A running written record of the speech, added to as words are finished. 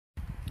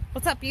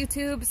What's up,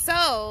 YouTube?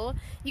 So,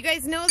 you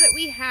guys know that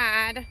we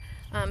had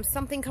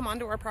something come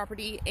onto our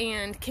property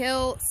and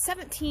kill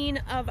 17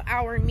 of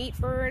our meat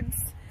birds.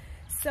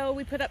 So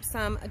we put up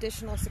some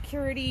additional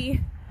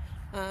security,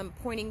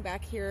 pointing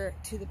back here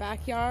to the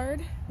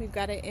backyard. We've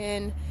got it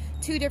in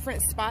 2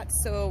 different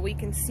spots so we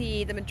can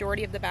see the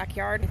majority of the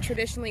backyard.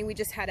 Traditionally, we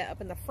just had it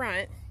up in the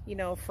front, you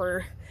know,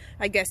 for,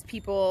 I guess,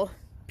 people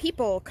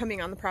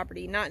coming on the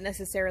property, not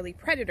necessarily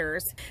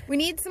predators. We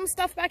need some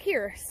stuff back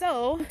here.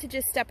 So to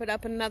just step it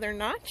up another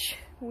notch,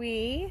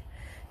 we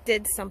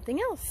did something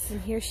else.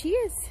 And here she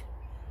is.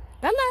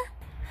 Bella.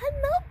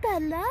 Hello,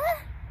 Bella.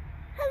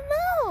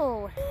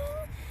 Hello.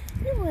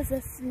 You was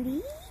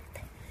asleep?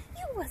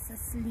 You was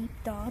asleep,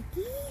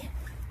 doggy.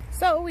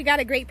 So we got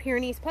a Great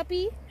Pyrenees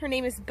puppy. Her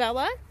name is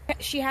Bella.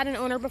 She had an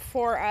owner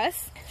before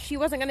us. She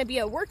wasn't gonna be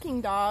a working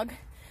dog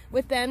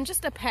with them,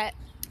 just a pet.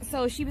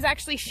 So she was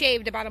actually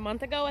shaved about a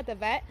month ago at the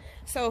vet,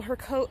 so her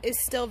coat is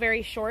still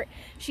very short.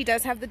 She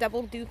does have the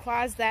double dew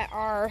claws that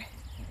are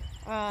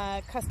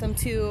custom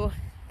to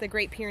the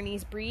Great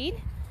Pyrenees breed.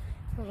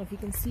 I don't know if you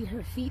can see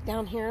her feet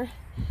down here,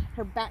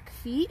 her back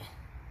feet.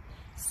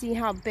 See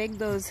how big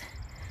those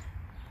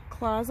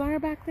claws are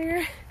back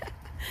there?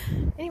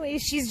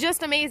 Anyways, she's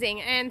just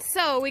amazing. And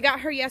so we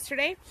got her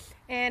yesterday,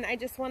 and I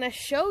just want to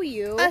show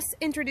you us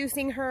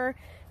introducing her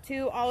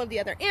to all of the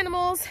other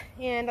animals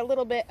and a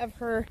little bit of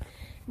her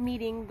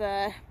meeting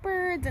the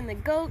birds and the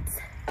goats.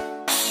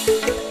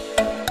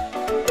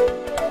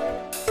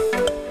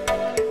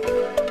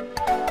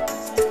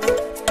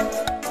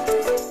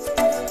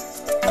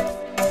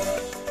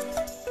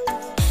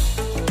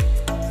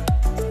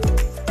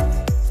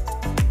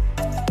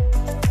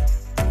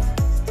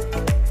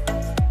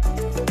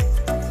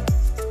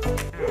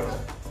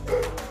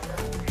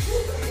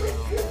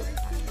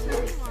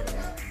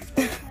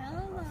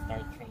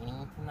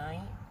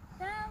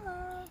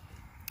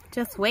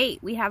 Just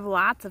wait, we have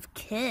lots of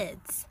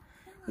kids.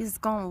 He's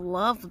gonna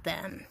love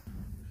them.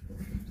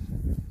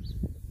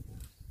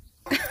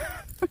 Kai,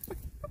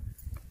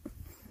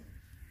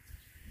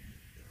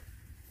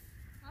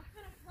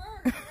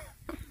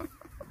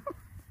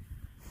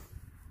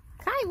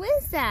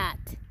 what is that?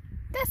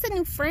 That's a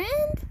new friend?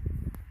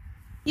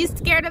 You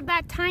scared of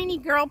that tiny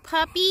girl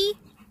puppy?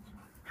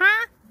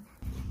 Huh?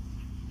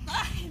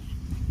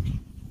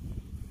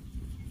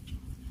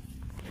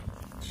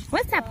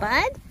 What's that,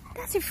 bud?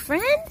 That's your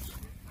friend?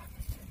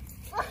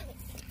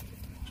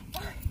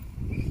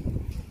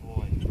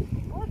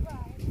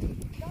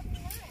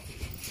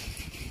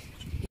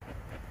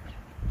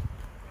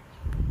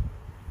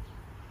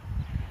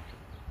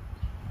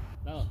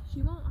 Bella.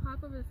 She won't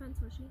hop over the fence,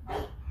 will she?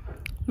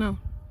 No.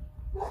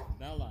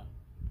 Bella.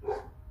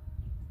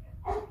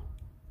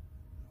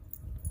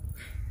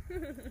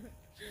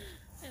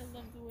 I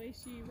love the way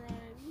she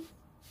runs.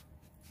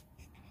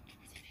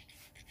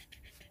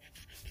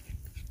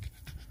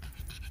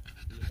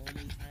 The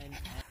only time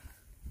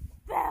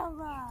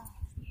Bella!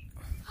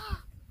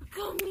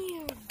 Come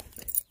here!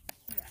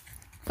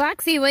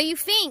 Foxy, what do you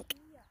think?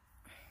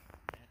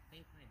 I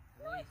think my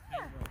boys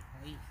can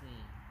replace me.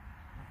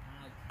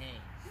 Okay.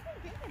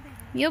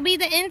 You'll be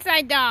the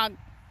inside dog.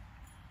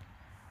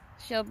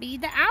 She'll be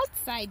the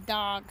outside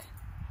dog.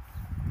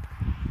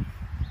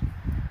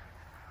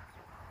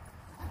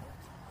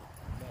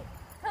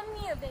 Come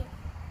here, baby.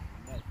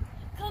 No.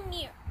 Come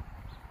here.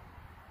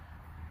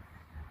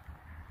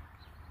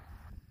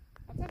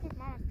 What's up with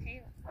Mama's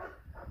tail?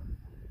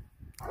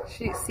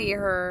 She see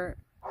her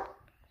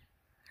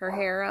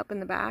hair up in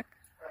the back.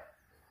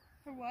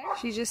 For what?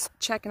 She's just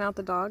checking out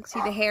the dog. See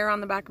the hair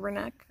on the back of her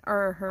neck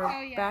or her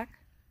back?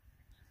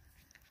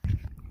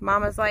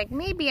 Mama's like,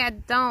 maybe I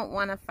don't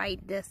want to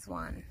fight this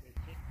one.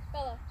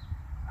 Bella.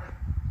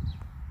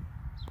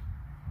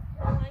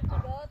 You don't like the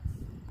goats?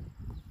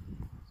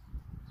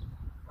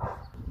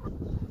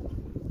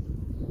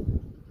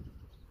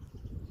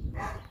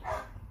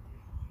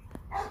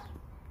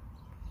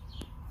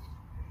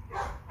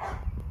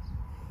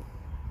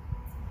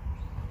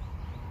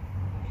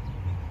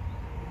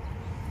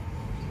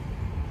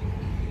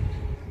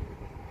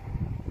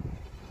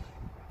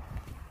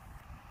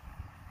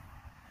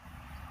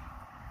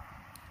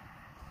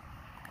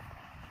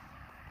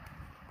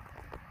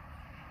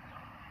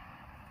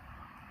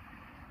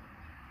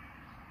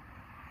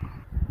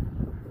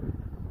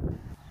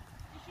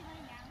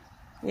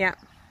 Yeah.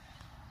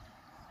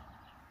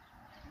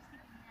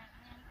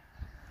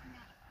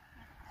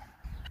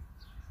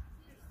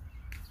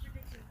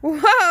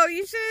 Whoa,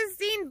 you should have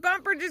seen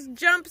Bumper just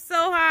jump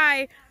so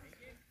high.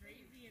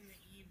 Crazy in the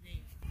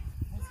evening.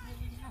 Let's go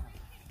out.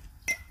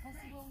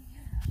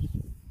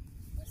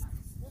 Let's go out.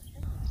 Let's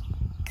go.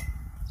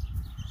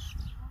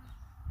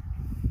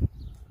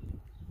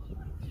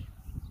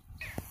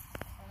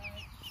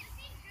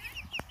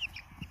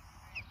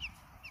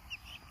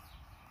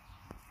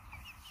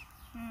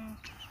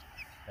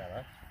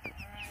 Bella.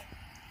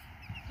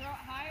 Throw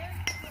it higher.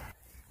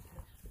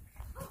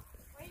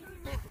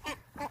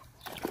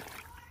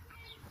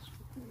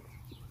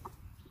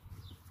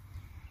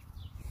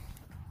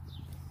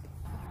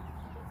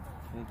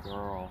 Good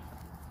girl.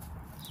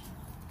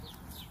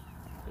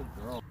 Good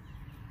girl.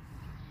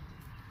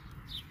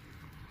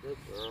 Good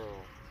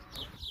girl.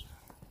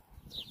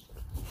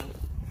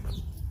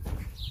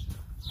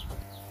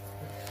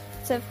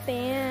 It's a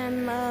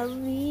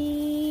family.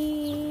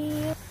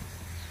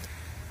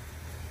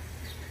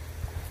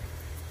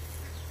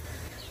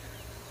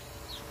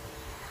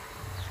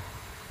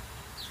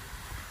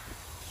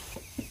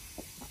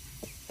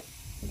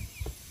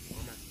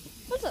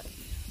 What's up?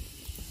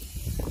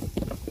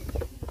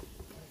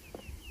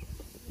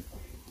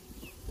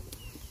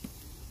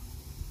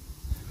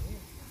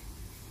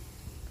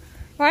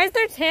 Why is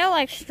their tail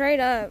like straight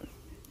up?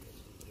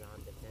 You're on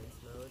defense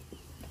mode.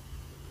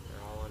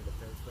 They're all on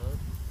defense mode.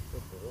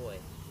 Good boy.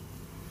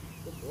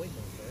 Good boy,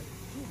 Hunter.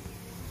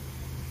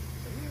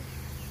 Come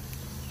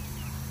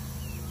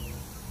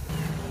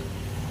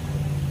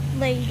here.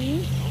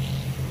 Lady.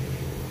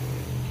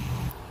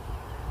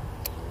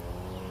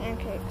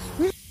 Pancakes.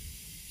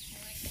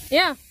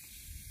 Yeah.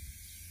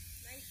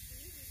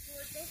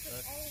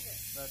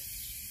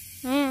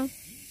 Mm.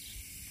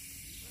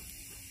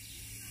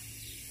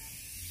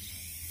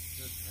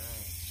 Good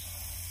girl.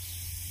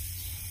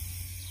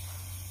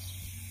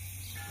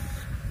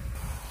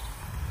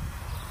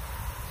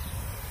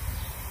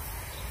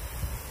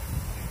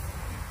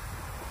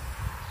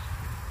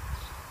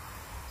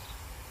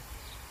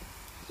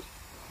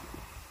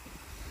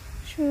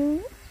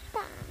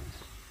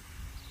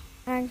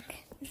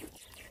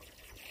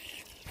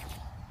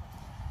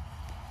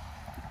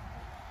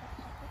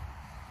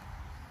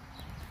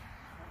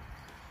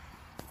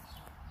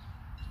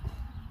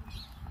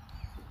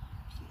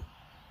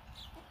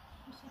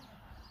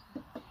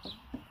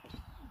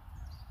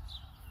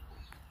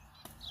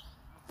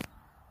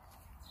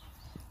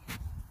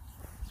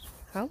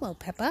 Hello,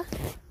 Peppa.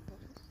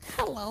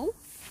 Hello.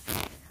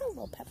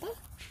 Hello, Peppa.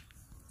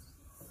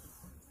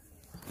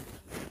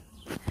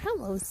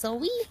 Hello,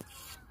 Zoe.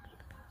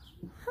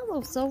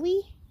 Hello,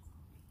 Zoe.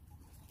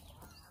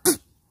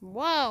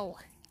 Whoa,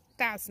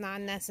 that's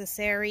not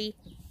necessary.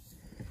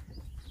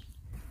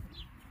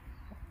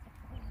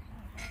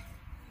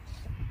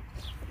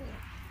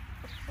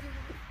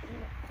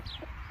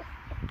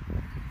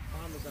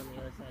 Mama's on the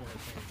other side of the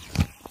fence.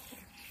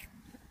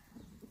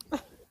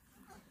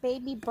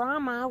 Baby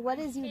Brahma, what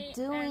is you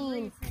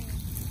doing?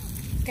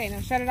 Okay, now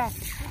shut it off.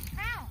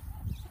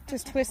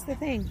 Just twist the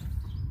thing.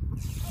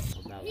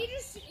 He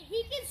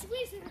can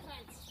squeeze through the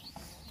fence.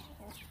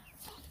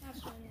 That's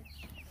funny.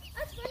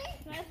 That's funny.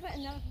 Can I put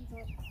another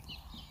fence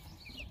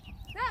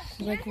up?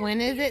 Like,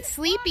 when is it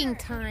sleeping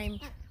time?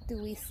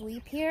 Do we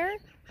sleep here?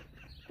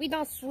 We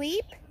don't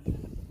sleep?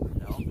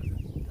 No.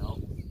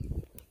 No.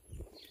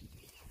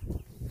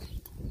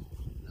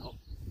 No.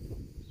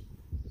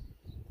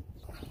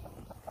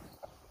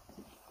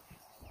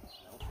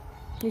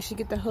 You should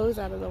get the hose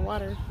out of the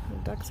water. The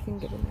ducks can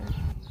get in there.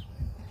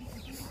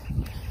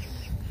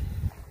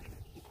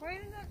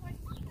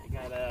 I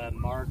gotta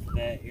mark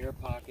the air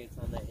pockets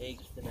on the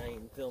eggs tonight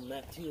and film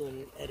that too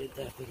and edit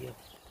that video.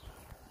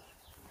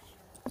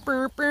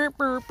 Burr, burr,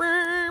 burr,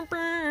 burr,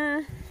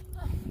 burr.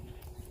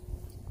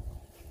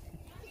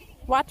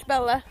 Watch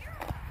Bella.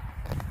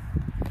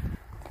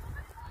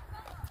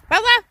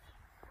 Bella!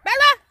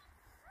 Bella!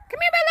 Come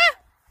here, Bella!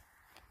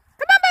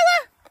 Come on, Bella!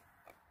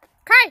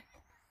 Kai!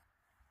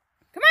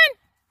 Come on!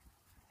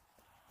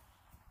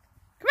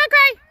 Come on,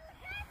 Kai!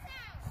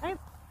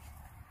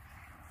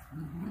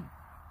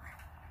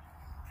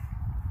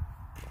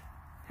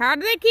 How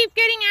do they keep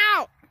getting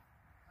out?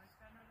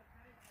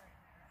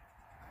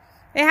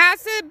 It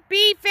has to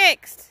be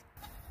fixed.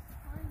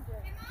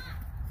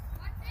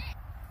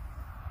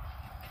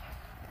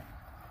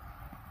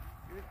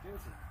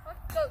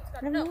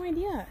 I have no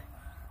idea.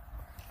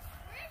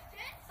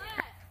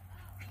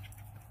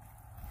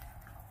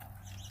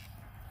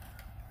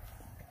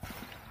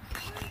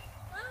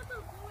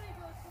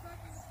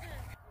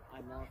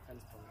 I'm now a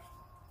fence post.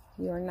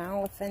 You are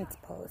now a fence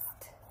post.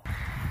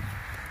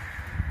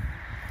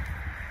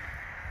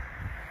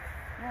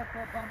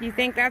 You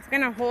think that's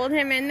going to hold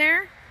him in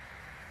there?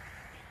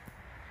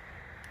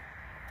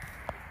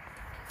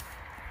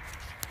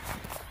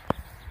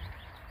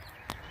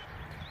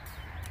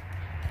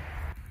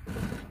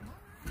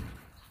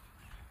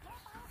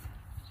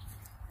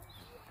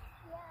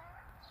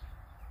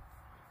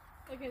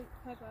 Look at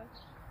Peppa.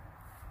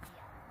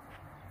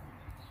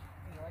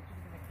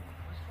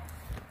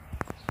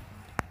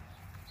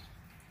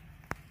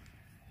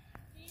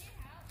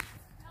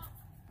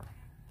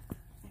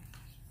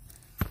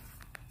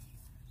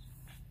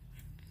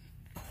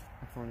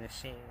 On the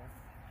share.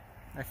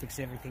 I fix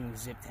everything with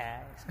zip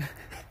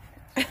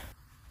ties.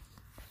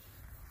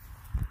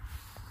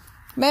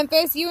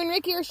 Memphis, you and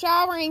Ricky are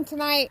showering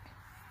tonight.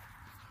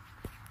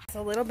 It's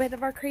a little bit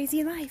of our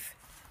crazy life.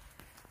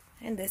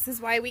 And this is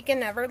why we can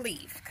never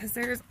leave. Because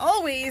there's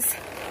always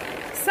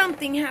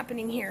something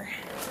happening here.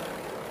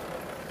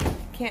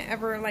 Can't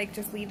ever, like,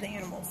 just leave the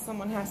animals.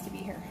 Someone has to be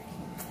here.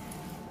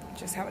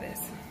 Just how it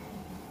is.